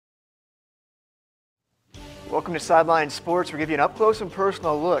Welcome to Sidelined Sports. We're giving you an up-close and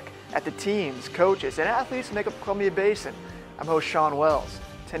personal look at the teams, coaches, and athletes who make up Columbia Basin. I'm host Sean Wells.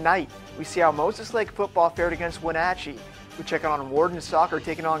 Tonight, we see how Moses Lake football fared against Wenatchee. We check on Warden soccer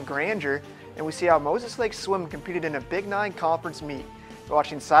taking on Granger, and we see how Moses Lake swim competed in a Big 9 conference meet. We're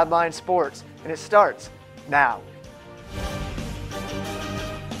watching Sidelined Sports, and it starts now.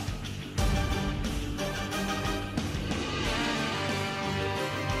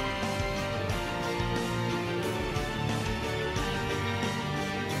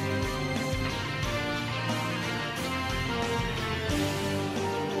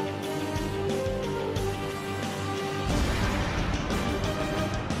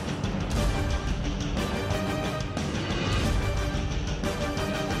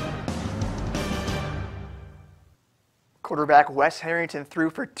 Quarterback Wes Harrington threw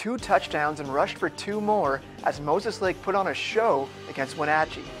for 2 touchdowns and rushed for 2 more as Moses Lake put on a show against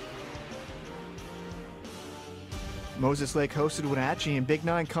Wenatchee. Moses Lake hosted Wenatchee in Big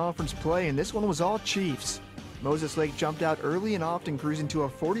 9 conference play, and this one was all Chiefs. Moses Lake jumped out early and often, cruising to a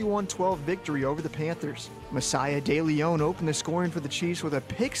 41-12 victory over the Panthers. Messiah De Leon opened the scoring for the Chiefs with a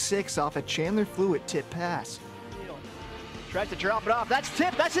pick 6 off a Chandler Fluid tip pass. Tries to drop it off. That's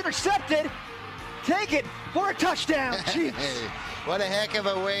tipped. That's intercepted. Take it for a touchdown, Chiefs. What a heck of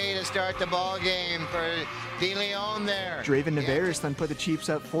a way to start the ball game for De Leon there. Draven Navarez then put the Chiefs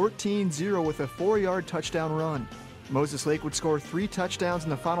up 14-0 with a 4-yard touchdown run. Moses Lake would score 3 touchdowns in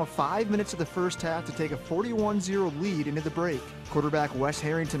the final 5 minutes of the first half to take a 41-0 lead into the break. Quarterback Wes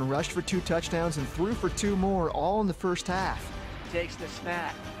Harrington rushed for 2 touchdowns and threw for 2 more, all in the first half. Takes the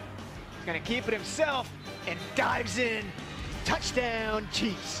snap. He's going to keep it himself and dives in. Touchdown,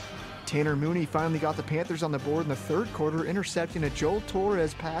 Chiefs. Tanner Mooney finally got the Panthers on the board in the third quarter, intercepting a Joel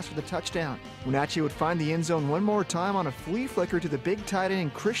Torres pass for the touchdown. Wenatchee would find the end zone one more time on a flea flicker to the big tight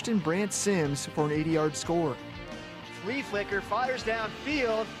end Christian Brandt Sims for an 80-yard score. Flea flicker fires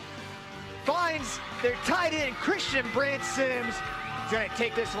downfield, finds their tight end Christian Brandt Sims. He's going to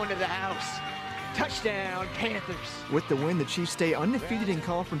take this one to the house. Touchdown, Panthers. With the win, the Chiefs stay undefeated in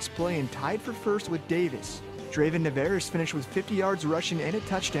conference play and tied for first with Davis. Draven Navarez finished with 50 yards rushing and a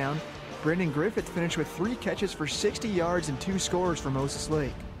touchdown. Brendan Griffith finished with 3 catches for 60 yards and 2 scores for Moses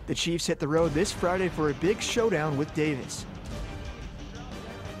Lake. The Chiefs hit the road this Friday for a big showdown with Davis.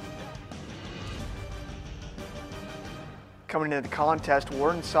 Coming into the contest,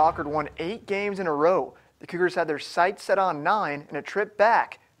 Warden Soccer won 8 games in a row. The Cougars had their sights set on 9 and a trip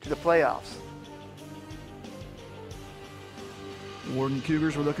back to the playoffs. Warden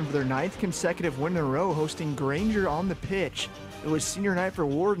Cougars were looking for their 9th consecutive win in a row, hosting Granger on the pitch. It was senior night for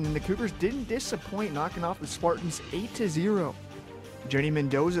Warden, and the Cougars didn't disappoint, knocking off the Spartans 8-0. Jenny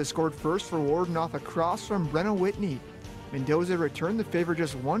Mendoza scored first for Warden off a cross from Brenna Whitney. Mendoza returned the favor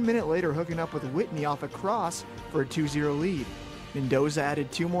just 1 minute later, hooking up with Whitney off a cross for a 2-0 lead. Mendoza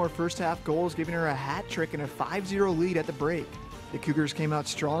added 2 more first-half goals, giving her a hat trick and a 5-0 lead at the break. The Cougars came out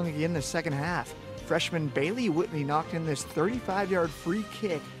strong again in the second half. Freshman Bailey Whitney knocked in this 35-yard free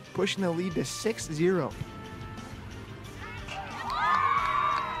kick, pushing the lead to 6-0.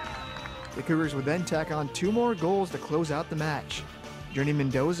 The Cougars would then tack on 2 more goals to close out the match. Journey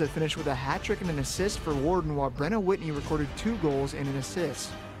Mendoza finished with a hat trick and an assist for Warden, while Brenna Whitney recorded 2 goals and an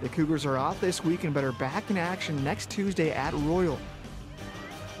assist. The Cougars are off this weekend but are back in action next Tuesday at Royal.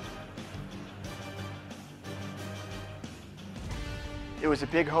 It was a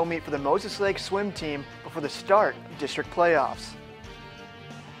big home meet for the Moses Lake swim team before the start of district playoffs.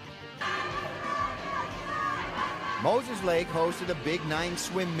 Moses Lake hosted a Big 9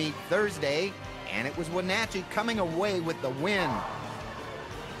 swim meet Thursday, and it was Wenatchee coming away with the win.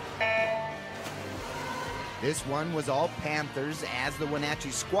 This one was all Panthers, as the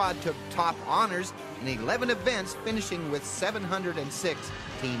Wenatchee squad took top honors in 11 events, finishing with 706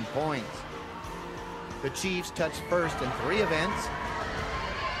 team points. The Chiefs touched first in 3 events.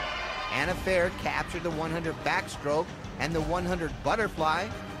 Anna Fair captured the 100 backstroke and the 100 butterfly.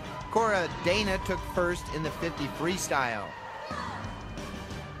 Cora Dana took first in the 50 freestyle.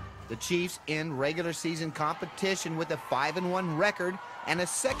 The Chiefs end regular season competition with a 5-1 record and a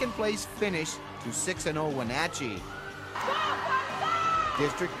second place finish to 6-0 Wenatchee.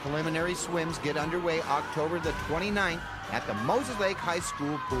 District preliminary swims get underway October the 29th at the Moses Lake High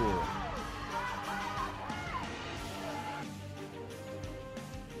School pool.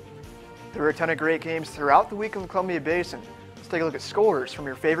 There were a ton of great games throughout the week in the Columbia Basin. Let's take a look at scores from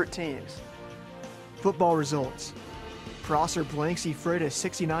your favorite teams. Football results. Prosser blanks Ephrata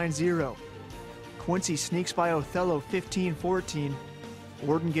 69-0. Quincy sneaks by Othello 15-14.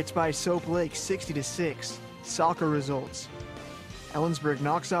 Warden gets by Soap Lake 60-6. Soccer results. Ellensburg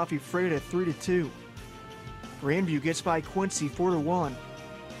knocks off Ephrata 3-2. Grandview gets by Quincy 4-1.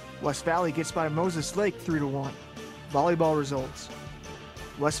 West Valley gets by Moses Lake 3-1. Volleyball results.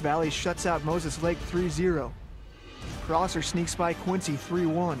 West Valley shuts out Moses Lake 3-0. Prosser sneaks by Quincy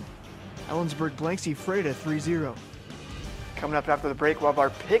 3-1. Ellensburg blanks Ephrata 3-0. Coming up after the break, we'll have our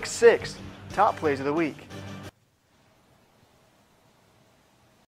Pick 6 top plays of the week.